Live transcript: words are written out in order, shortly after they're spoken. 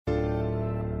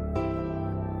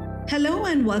Hello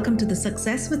and welcome to the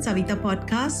Success with Savitha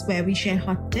podcast, where we share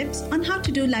hot tips on how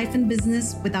to do life and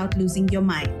business without losing your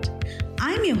mind.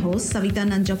 I'm your host, Savitha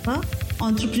Nanjappa,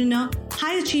 entrepreneur,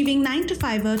 high-achieving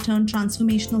 9-to-5er turned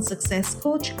transformational success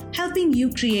coach, helping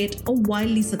you create a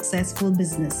wildly successful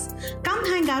business. Come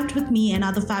hang out with me and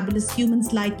other fabulous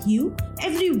humans like you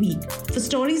every week for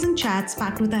stories and chats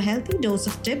packed with a healthy dose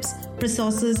of tips,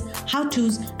 resources,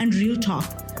 how-tos, and real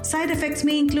talk. Side effects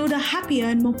may include a happier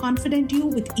and more confident you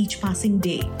with each passing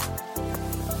day.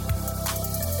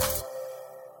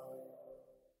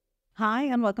 Hi,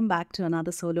 and welcome back to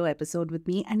another solo episode with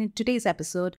me. And in today's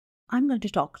episode, I'm going to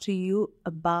talk to you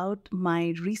about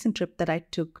my recent trip that I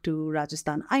took to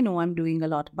Rajasthan. I know I'm doing a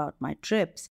lot about my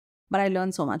trips, but I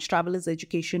learned so much. Travel is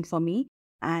education for me,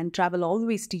 and travel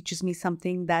always teaches me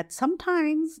something that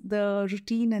sometimes the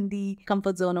routine and the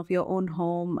comfort zone of your own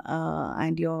home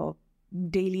and your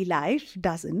daily life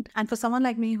doesn't. And for someone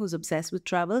like me who's obsessed with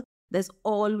travel, there's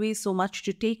always so much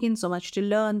to take in, so much to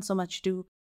learn, so much to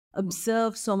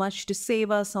observe, so much to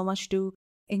savor, so much to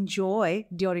enjoy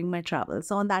during my travel.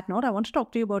 So on that note, I want to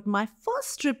talk to you about my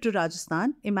first trip to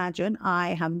Rajasthan. Imagine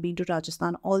I haven't been to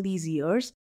Rajasthan all these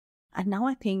years. And now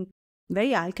I think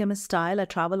very alchemist style, I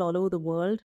travel all over the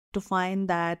world to find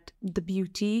that the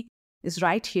beauty is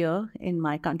right here in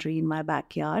my country, in my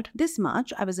backyard. This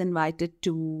March, I was invited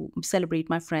to celebrate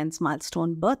my friend's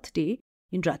milestone birthday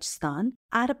in Rajasthan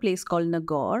at a place called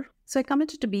Nagaur. So I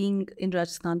committed to being in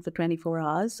Rajasthan for 24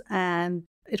 hours, and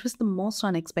it was the most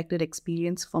unexpected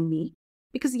experience for me.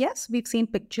 Because yes, we've seen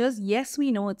pictures. Yes,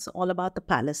 we know it's all about the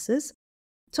palaces.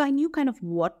 So I knew kind of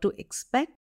what to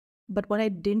expect. But what I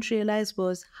didn't realize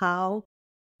was how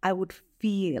I would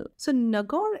feel. So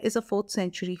Nagaur is a 4th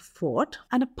century fort,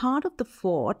 and a part of the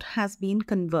fort has been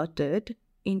converted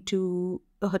into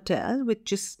a hotel with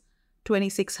just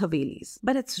 26 havelis.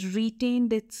 But it's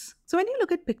retained its... So when you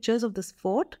look at pictures of this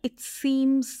fort, it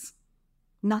seems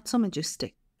not so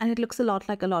majestic. And it looks a lot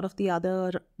like a lot of the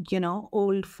other,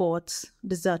 old forts,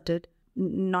 deserted,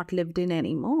 not lived in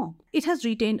anymore. It has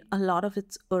retained a lot of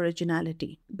its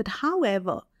originality. But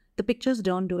however, the pictures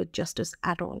don't do it justice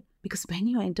at all. Because when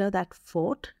you enter that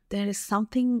fort, there is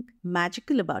something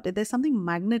magical about it. There's something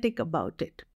magnetic about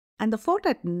it. And the fort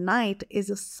at night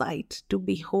is a sight to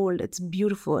behold. It's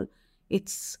beautiful.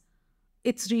 It's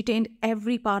retained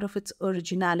every part of its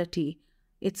originality.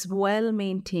 It's well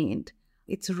maintained.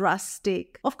 It's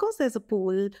rustic. Of course, there's a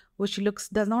pool which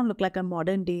does not look like a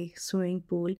modern day swimming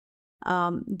pool.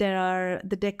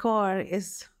 The decor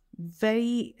is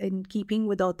very in keeping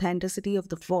with the authenticity of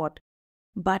the fort.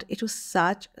 But it was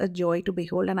such a joy to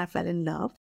behold, and I fell in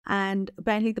love. And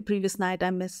apparently the previous night I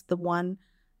missed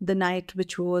the night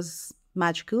which was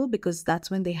magical, because that's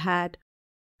when they had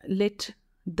lit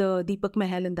the Deepak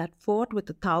Mahal in that fort with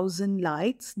 1,000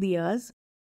 lights, diyas,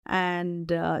 and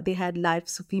they had live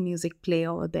Sufi music play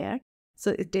over there.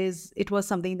 So it was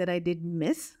something that I did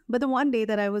miss. But the one day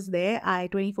that I was there,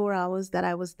 24 hours that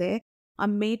I was there, I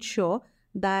made sure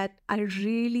that I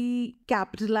really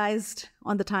capitalized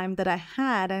on the time that I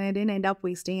had, and I didn't end up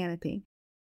wasting anything.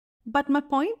 But my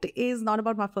point is not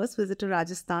about my first visit to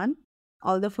Rajasthan,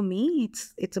 although for me,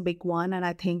 it's a big one, and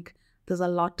I think there's a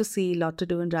lot to see, a lot to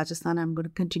do in Rajasthan. I'm going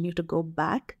to continue to go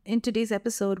back. In today's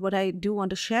episode, what I do want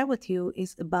to share with you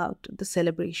is about the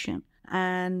celebration.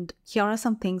 And here are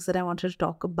some things that I wanted to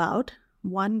talk about.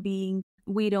 One being,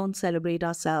 we don't celebrate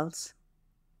ourselves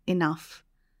enough.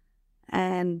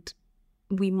 And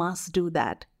we must do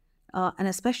that. And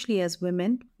especially as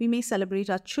women, we may celebrate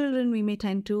our children. We may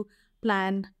tend to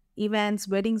plan events.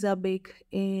 Weddings are big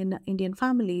in Indian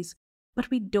families. But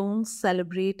we don't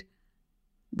celebrate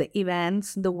the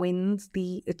events, the wins,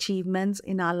 the achievements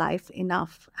in our life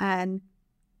enough. And,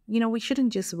 we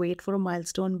shouldn't just wait for a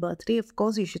milestone birthday. Of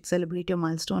course, you should celebrate your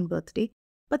milestone birthday.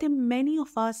 But there are many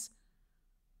of us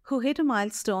who hit a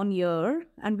milestone year,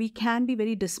 and we can be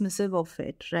very dismissive of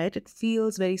it, right? It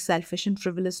feels very selfish and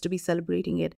frivolous to be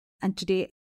celebrating it. And today,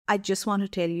 I just want to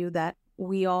tell you that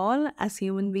we all, as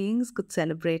human beings, could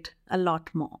celebrate a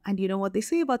lot more. And you know what they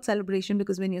say about celebration?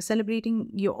 Because when you're celebrating,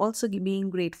 you're also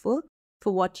being grateful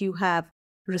for what you have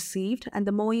received. And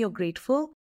the more you're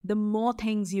grateful, the more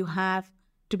things you have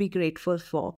to be grateful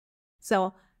for.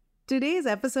 So today's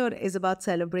episode is about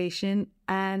celebration,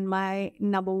 and my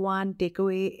number one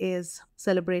takeaway is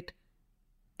celebrate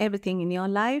everything in your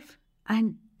life,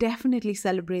 and definitely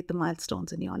celebrate the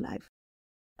milestones in your life.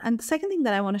 And the second thing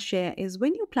that I want to share is,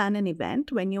 when you plan an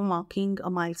event, when you're marking a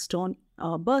milestone,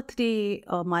 a birthday,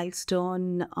 a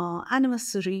milestone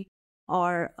anniversary,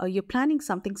 or you're planning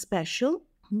something special,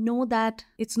 know that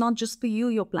it's not just for you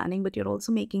you're planning, but you're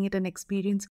also making it an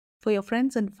experience for your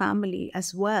friends and family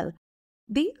as well.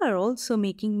 they are also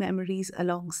making memories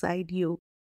alongside you.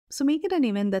 So make it an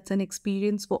event that's an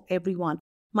experience for everyone.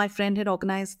 My friend had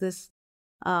organized this,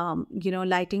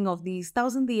 lighting of these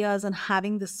thousand diyas and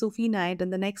having the Sufi night.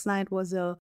 And the next night was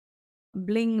a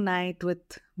bling night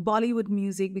with Bollywood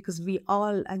music because we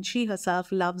all, and she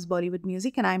herself loves Bollywood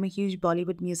music, and I'm a huge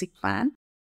Bollywood music fan.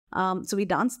 So we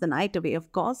danced the night away,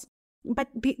 of course. But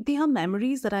they are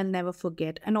memories that I'll never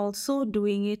forget. And also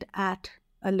doing it at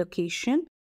a location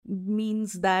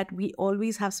means that we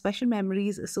always have special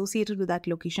memories associated with that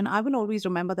location. I will always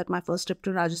remember that my first trip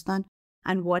to Rajasthan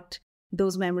and what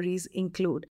those memories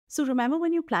include. So remember,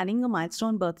 when you're planning a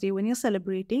milestone birthday, when you're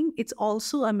celebrating, it's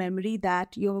also a memory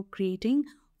that you're creating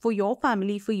for your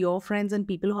family, for your friends and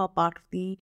people who are part of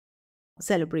the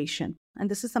celebration. And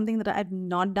this is something that I've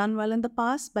not done well in the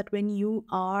past, but when you're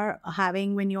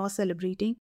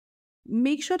celebrating,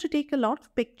 make sure to take a lot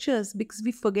of pictures because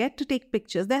we forget to take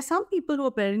pictures. There are some people who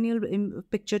are perennial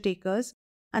picture takers,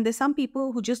 and there's some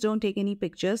people who just don't take any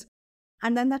pictures.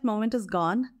 And then that moment is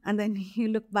gone. And then you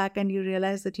look back and you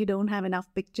realize that you don't have enough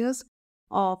pictures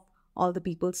of all the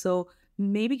people. So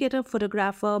maybe get a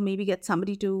photographer, maybe get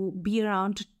somebody to be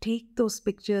around to take those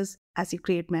pictures as you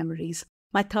create memories.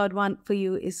 My third one for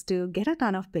you is to get a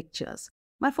ton of pictures.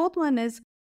 My fourth one is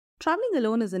traveling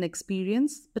alone is an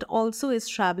experience, but also is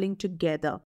traveling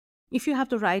together. If you have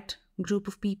the right group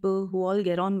of people who all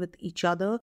get on with each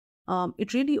other,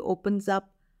 it really opens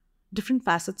up different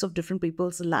facets of different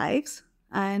people's lives,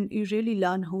 and you really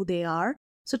learn who they are.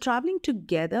 So traveling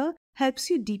together helps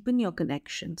you deepen your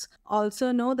connections.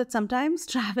 Also know that sometimes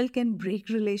travel can break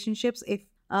relationships if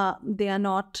they are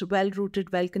not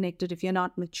well-rooted, well-connected, if you're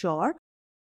not mature,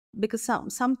 because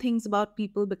some things about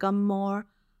people become more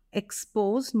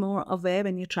exposed, more aware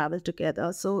when you travel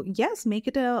together. So yes, make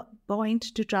it a point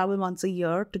to travel once a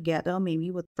year together,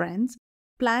 maybe with friends.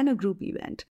 Plan a group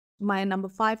event. My number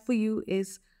 5 for you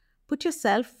is put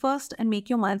yourself first and make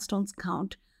your milestones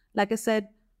count. Like I said,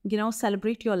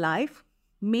 celebrate your life.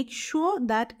 Make sure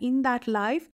that in that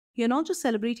life, you're not just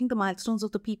celebrating the milestones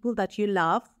of the people that you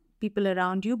love, people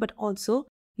around you, but also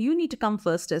you need to come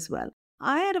first as well.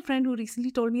 I had a friend who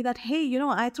recently told me that, hey,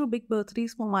 I throw big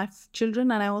birthdays for my children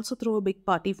and I also throw a big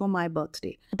party for my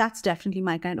birthday. That's definitely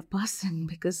my kind of person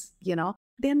because,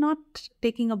 they're not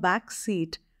taking a back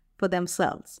seat for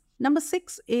themselves. Number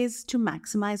 6 is to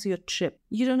maximize your trip.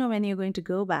 You don't know when you're going to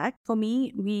go back. For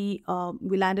me, we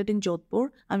landed in Jodhpur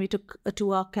and we took a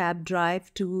 2-hour cab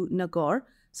drive to Nagaur.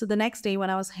 So the next day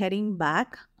when I was heading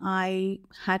back, I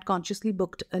had consciously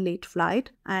booked a late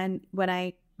flight. And when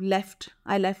I left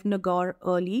Nagaur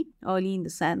early in the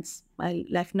sense, I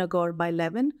left Nagaur by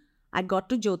 11. I got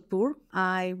to Jodhpur.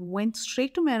 I went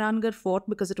straight to Mehrangarh Fort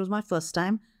because it was my first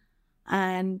time.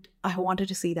 And I wanted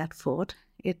to see that fort.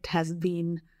 It has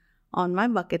been on my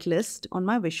bucket list, on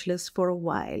my wish list for a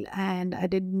while. And I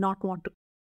did not want to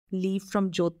leave from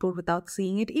Jodhpur without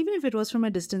seeing it, even if it was from a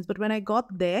distance. But when I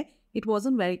got there, it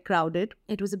wasn't very crowded.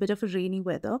 It was a bit of a rainy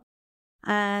weather.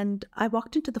 And I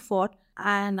walked into the fort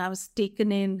and I was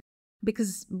taken in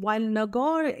because while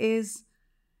Nagaur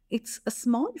it's a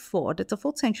small fort, it's a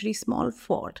 4th century small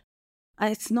fort.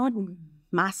 It's not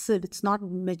massive, it's not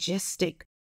majestic.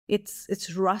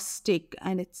 It's rustic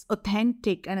and it's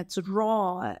authentic and it's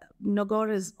raw. Nagaur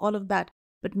is all of that.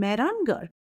 But Mehrangarh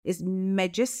is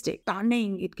majestic,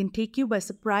 stunning. It can take you by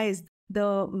surprise.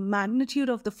 The magnitude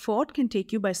of the fort can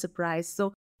take you by surprise.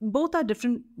 So both are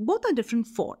different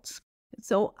forts.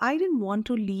 So I didn't want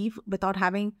to leave without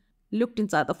having looked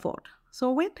inside the fort.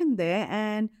 So I went in there,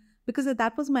 and because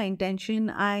that was my intention,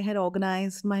 I had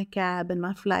organized my cab and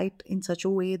my flight in such a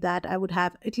way that I would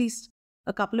have at least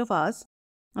a couple of hours.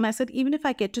 And I said, even if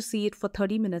I get to see it for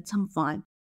 30 minutes, I'm fine.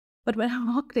 But when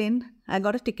I walked in, I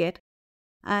got a ticket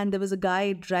and there was a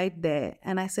guide right there.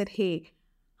 And I said, hey,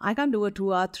 I can't do a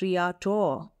 2-hour, 3-hour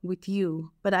tour with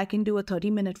you, but I can do a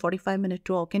 30-minute, 45-minute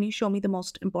tour. Can you show me the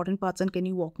most important parts and can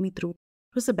you walk me through?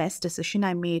 It was the best decision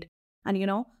I made.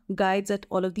 And guides at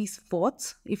all of these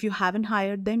forts, if you haven't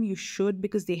hired them, you should,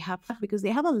 because they have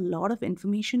a lot of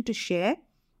information to share.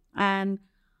 And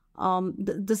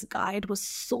this guide was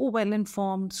so well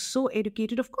informed, so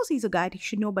educated. Of course, he's a guide, he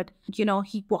should know, but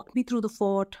he walked me through the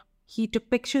fort. He took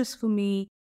pictures for me.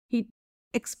 He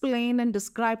explained and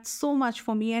described so much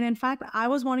for me. And in fact, I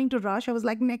was wanting to rush. I was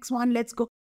like, next one, let's go.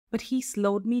 But he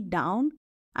slowed me down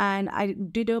and I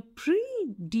did a pretty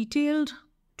detailed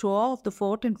tour of the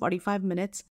fort in 45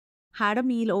 minutes, had a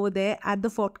meal over there at the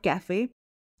Fort Cafe.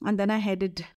 And then I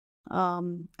headed,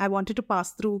 I wanted to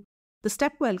pass through the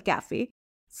Stepwell Cafe,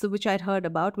 so which I'd heard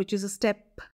about, which is a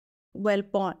step well.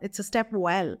 It's a step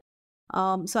well.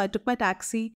 So I took my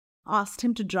taxi, asked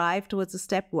him to drive towards the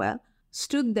step well.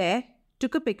 stood there,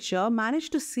 took a picture,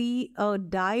 managed to see a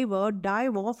diver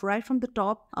dive off right from the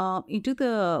top into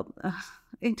the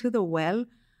into the well,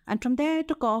 and from there I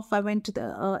took off. I went to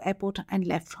the airport and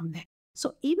left from there.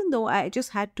 So even though I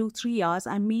just had 2-3 hours,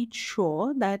 I made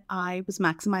sure that I was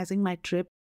maximizing my trip,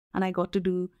 and I got to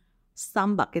do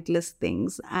some bucket list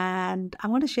things. And I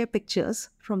want to share pictures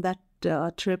from that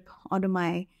trip onto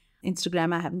my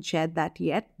Instagram. I haven't shared that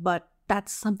yet, but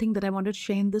that's something that I wanted to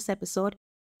share in this episode.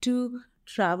 To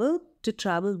travel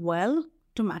well,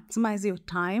 to maximize your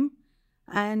time,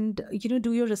 and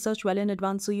do your research well in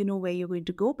advance so you know where you're going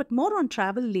to go. But more on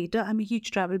travel later. I'm a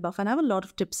huge travel buff and I have a lot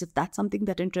of tips if that's something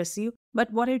that interests you.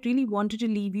 But what I really wanted to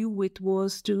leave you with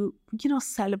was to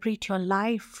celebrate your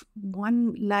life.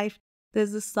 One life.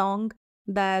 There's a song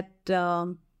that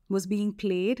was being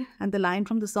played, and the line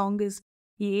from the song is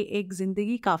 "Ye ek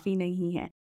zindagi kafi nahi hai,"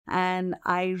 and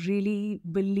I really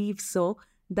believe so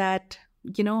that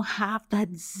have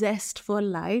that zest for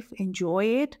life, enjoy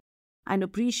it and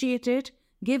appreciate it,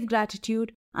 give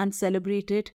gratitude and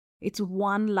celebrate it. It's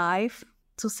one life,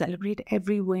 so celebrate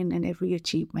every win and every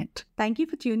achievement. Thank you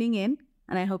for tuning in,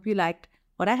 and I hope you liked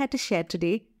what I had to share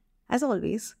today. As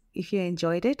always, if you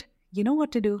enjoyed it, you know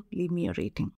what to do. Leave me a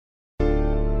rating.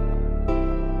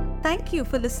 Thank you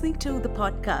for listening to the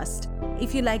podcast.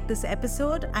 If you like this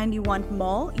episode and you want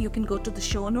more, you can go to the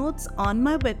show notes on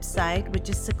my website, which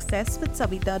is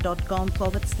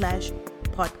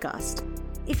successwithsavitha.com/podcast.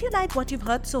 If you like what you've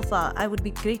heard so far, I would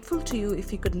be grateful to you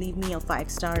if you could leave me a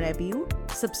 5-star review,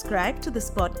 subscribe to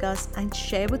this podcast, and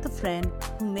share with a friend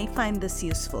who may find this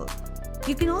useful.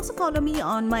 You can also follow me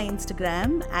on my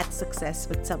Instagram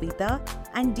 @successwithsavitha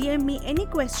and DM me any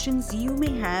questions you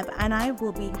may have, and I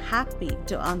will be happy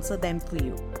to answer them for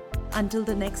you. Until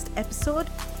the next episode,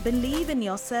 believe in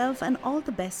yourself and all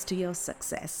the best to your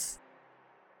success.